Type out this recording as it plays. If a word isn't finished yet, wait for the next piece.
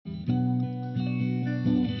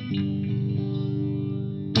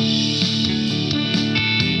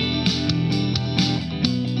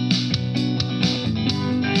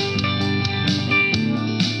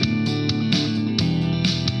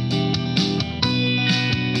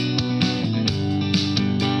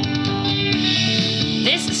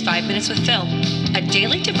5 Minutes with Phil, a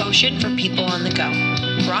daily devotion for people on the go.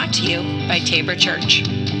 Brought to you by Tabor Church.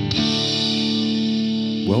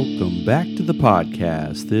 Welcome back to the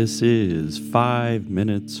podcast. This is 5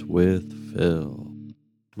 Minutes with Phil.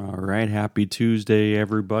 All right, happy Tuesday,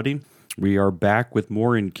 everybody. We are back with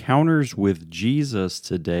more encounters with Jesus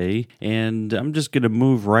today, and I'm just going to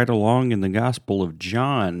move right along in the Gospel of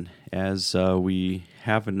John as we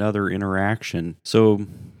have another interaction. So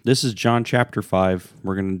this is John chapter 5.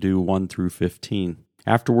 We're going to do 1 through 15.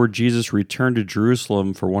 Afterward, Jesus returned to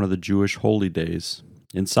Jerusalem for one of the Jewish holy days.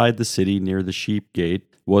 Inside the city, near the sheep gate,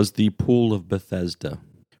 was the pool of Bethesda,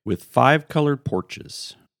 with 5 colored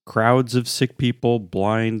porches. Crowds of sick people,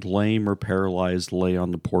 blind, lame, or paralyzed, lay on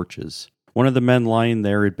the porches. One of the men lying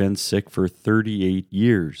there had been sick for 38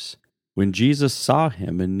 years. When Jesus saw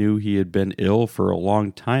him and knew he had been ill for a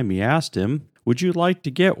long time, he asked him, "Would you like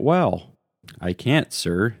to get well?" "I can't,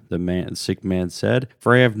 sir," the sick man said,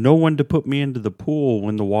 "for I have no one to put me into the pool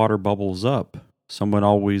when the water bubbles up. Someone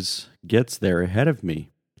always gets there ahead of me."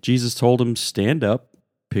 Jesus told him, "Stand up,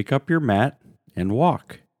 pick up your mat, and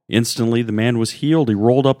walk." Instantly the man was healed. He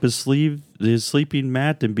rolled up his sleeping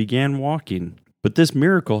mat and began walking. But this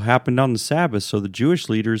miracle happened on the Sabbath, so the Jewish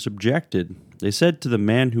leaders objected. They said to the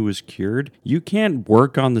man who was cured, "You can't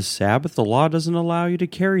work on the Sabbath. The law doesn't allow you to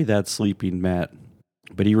carry that sleeping mat."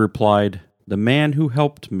 But he replied, "The man who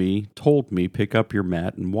helped me told me, 'Pick up your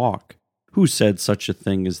mat and walk.'" "Who said such a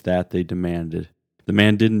thing as that?" they demanded. The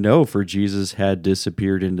man didn't know, for Jesus had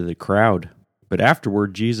disappeared into the crowd. But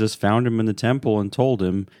afterward, Jesus found him in the temple and told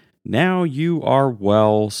him, "Now you are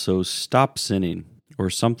well, so stop sinning, or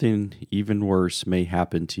something even worse may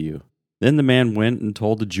happen to you." Then the man went and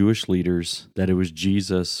told the Jewish leaders that it was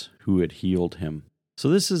Jesus who had healed him. So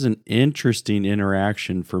this is an interesting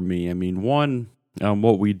interaction for me. I mean,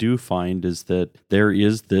 what we do find is that there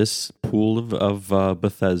is this pool of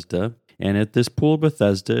Bethesda, and at this pool of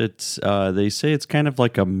Bethesda, it's they say it's kind of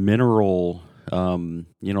like a mineral,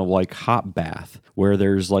 like hot bath, where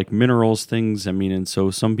there's like minerals, things. I mean, and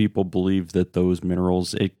so some people believe that those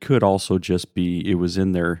minerals, it could also just be it was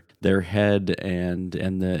in their head and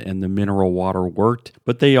the mineral water worked.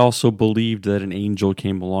 But they also believed that an angel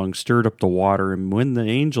came along, stirred up the water, and when the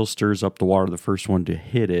angel stirs up the water, the first one to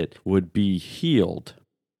hit it would be healed.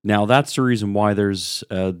 Now that's the reason why there's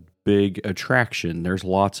a big attraction. There's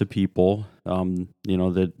lots of people,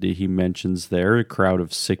 that he mentions there, a crowd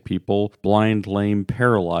of sick people, blind, lame,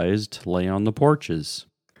 paralyzed, lay on the porches.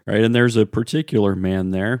 Right, and there's a particular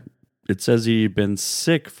man there. It says he'd been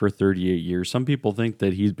sick for 38 years. Some people think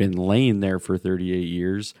that he's been laying there for 38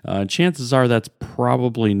 years. Chances are that's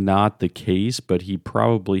probably not the case, but he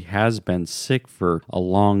probably has been sick for a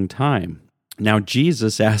long time. Now,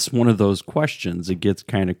 Jesus asks one of those questions. It gets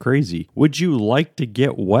kind of crazy. Would you like to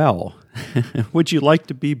get well? Would you like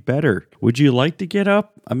to be better? Would you like to get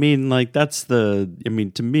up? I mean,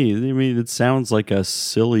 to me, it sounds like a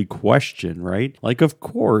silly question, right? Like, of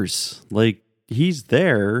course, like he's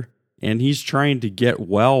there and he's trying to get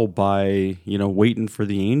well by, waiting for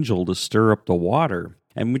the angel to stir up the water.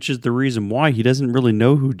 And which is the reason why he doesn't really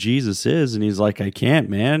know who Jesus is. And he's like, "I can't,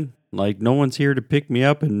 man. Like, no one's here to pick me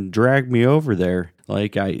up and drag me over there.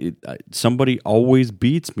 Like, somebody always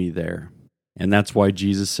beats me there." And that's why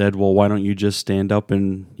Jesus said, "Well, why don't you just stand up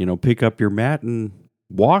and, pick up your mat and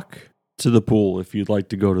walk to the pool if you'd like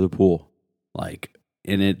to go to the pool."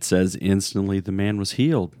 And it says instantly the man was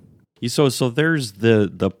healed. So there's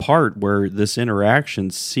the part where this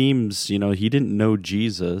interaction seems, he didn't know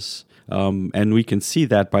Jesus. And we can see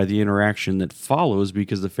that by the interaction that follows,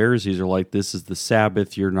 because the Pharisees are like, "This is the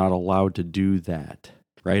Sabbath, you're not allowed to do that."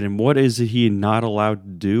 Right? And what is he not allowed to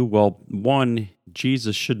do? Well, one,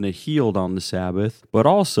 Jesus shouldn't have healed on the Sabbath, but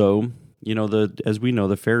also, as we know,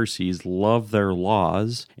 the Pharisees love their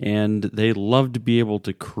laws, and they love to be able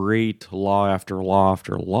to create law after law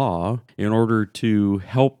after law in order to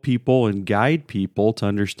help people and guide people to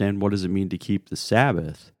understand what does it mean to keep the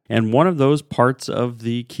Sabbath. And one of those parts of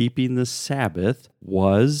the keeping the Sabbath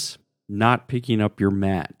was not picking up your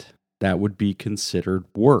mat. That would be considered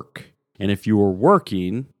work. And if you were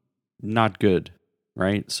working, not good,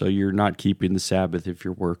 right? So you're not keeping the Sabbath if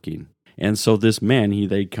you're working. And so this man,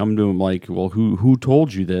 they come to him like, "Well, who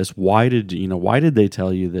told you this? Why did they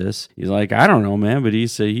tell you this?" He's like, "I don't know, man, but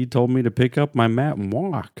he told me to pick up my mat and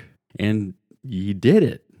walk." And he did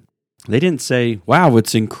it. They didn't say, "Wow,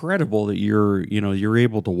 it's incredible that you're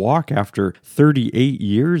able to walk after 38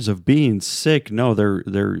 years of being sick." No,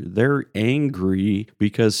 they're angry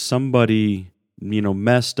because somebody,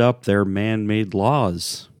 messed up their man-made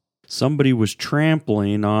laws. Somebody was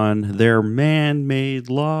trampling on their man-made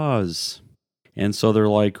laws. And so they're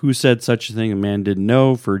like, who said such a thing? A man didn't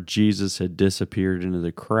know, for Jesus had disappeared into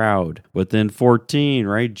the crowd. But then 14,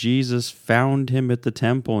 right? Jesus found him at the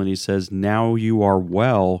temple and he says, now you are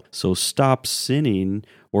well, so stop sinning,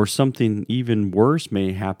 or something even worse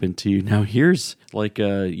may happen to you. Now here's like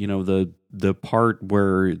the part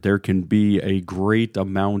where there can be a great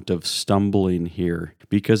amount of stumbling here,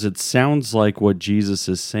 because it sounds like what Jesus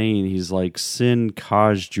is saying. He's like, sin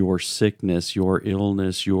caused your sickness, your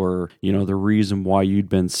illness, the reason why you'd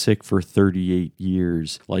been sick for 38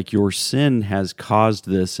 years. Like, your sin has caused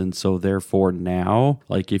this, and so therefore now,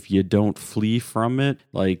 like, if you don't flee from it,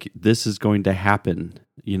 like, this is going to happen,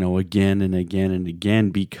 again and again and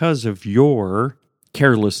again because of your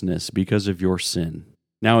carelessness, because of your sin.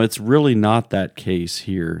 Now, it's really not that case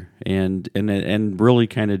here, and really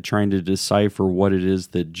kind of trying to decipher what it is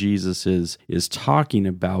that Jesus is talking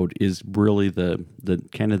about is really the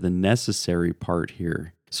kind of the necessary part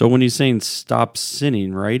here. So when he's saying stop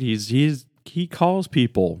sinning, right? He calls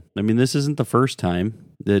people. I mean, this isn't the first time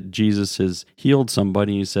that Jesus has healed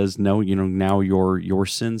somebody. He says, no, now your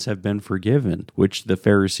sins have been forgiven, which the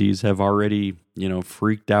Pharisees have already,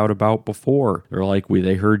 freaked out about before. They're like,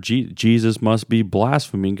 they heard Jesus must be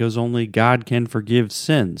blaspheming because only God can forgive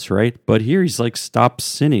sins, right? But here he's like, stop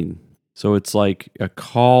sinning. So it's like a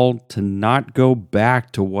call to not go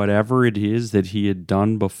back to whatever it is that he had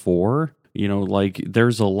done before. Like,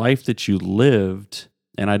 there's a life that you lived,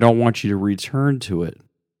 and I don't want you to return to it.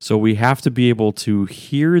 So we have to be able to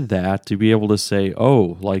hear that, to be able to say,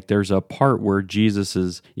 oh, like, there's a part where Jesus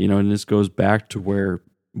is, and this goes back to where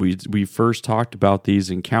we first talked about these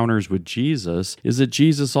encounters with Jesus, is that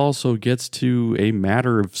Jesus also gets to a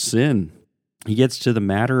matter of sin. He gets to the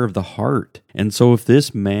matter of the heart. And so if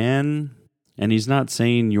this man, and he's not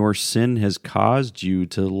saying your sin has caused you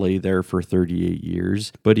to lay there for 38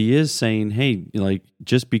 years, but he is saying, hey, like,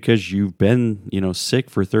 just because you've been, sick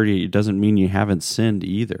for 38, it doesn't mean you haven't sinned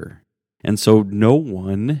either. And so no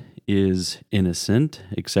one is innocent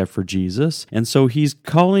except for Jesus. And so he's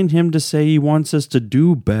calling him to say he wants us to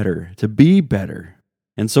do better, to be better.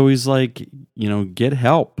 And so he's like, get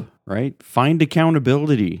help, right? Find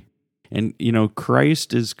accountability. And,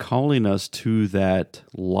 Christ is calling us to that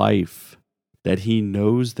life that he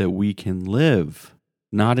knows that we can live,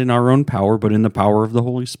 not in our own power, but in the power of the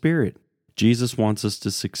Holy Spirit. Jesus wants us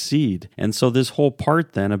to succeed. And so this whole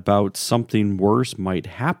part then about something worse might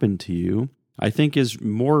happen to you, I think is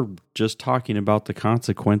more just talking about the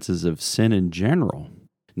consequences of sin in general.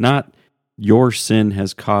 Not your sin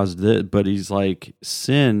has caused it, but he's like,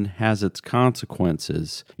 sin has its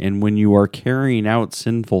consequences. And when you are carrying out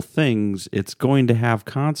sinful things, it's going to have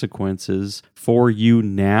consequences for you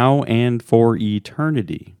now and for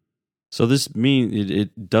eternity. So this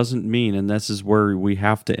it doesn't mean, and this is where we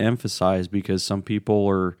have to emphasize, because some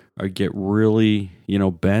people get really,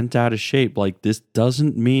 bent out of shape. Like, this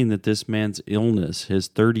doesn't mean that this man's illness, his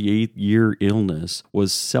 38-year illness,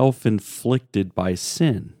 was self-inflicted by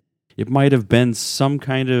sin. It might have been some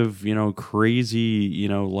kind of, crazy,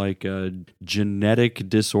 like a genetic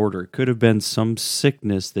disorder. It could have been some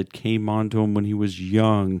sickness that came onto him when he was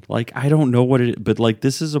young. Like, I don't know what but like,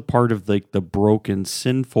 this is a part of like the broken,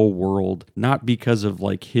 sinful world, not because of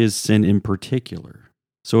like his sin in particular.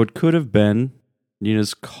 So it could have been,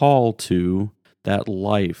 his call to that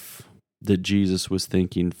life that Jesus was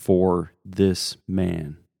thinking for this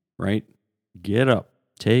man, right? Get up,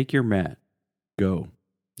 take your mat, go.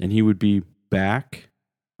 And he would be back,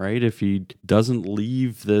 right? If he doesn't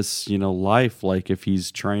leave this, life, like if he's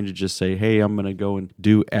trying to just say, hey, I'm going to go and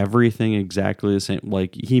do everything exactly the same,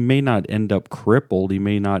 like he may not end up crippled. He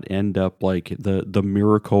may not end up like the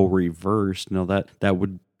miracle reversed. No,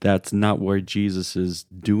 that's not why Jesus is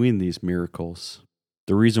doing these miracles.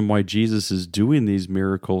 The reason why Jesus is doing these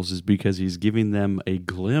miracles is because he's giving them a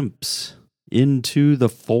glimpse into the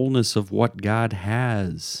fullness of what God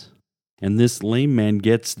has. And this lame man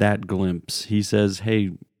gets that glimpse. He says,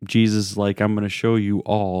 hey, Jesus, like, I'm going to show you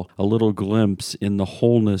all a little glimpse in the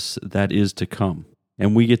wholeness that is to come.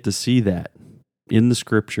 And we get to see that in the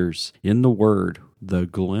scriptures, in the word, the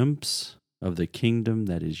glimpse of the kingdom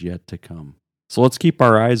that is yet to come. So let's keep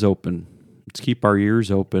our eyes open. Let's keep our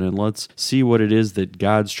ears open, and let's see what it is that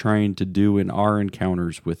God's trying to do in our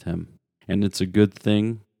encounters with him. And it's a good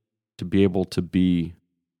thing to be able to be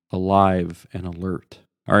alive and alert.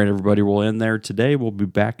 All right, everybody, we'll end there today. We'll be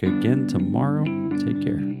back again tomorrow. Take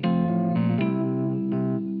care.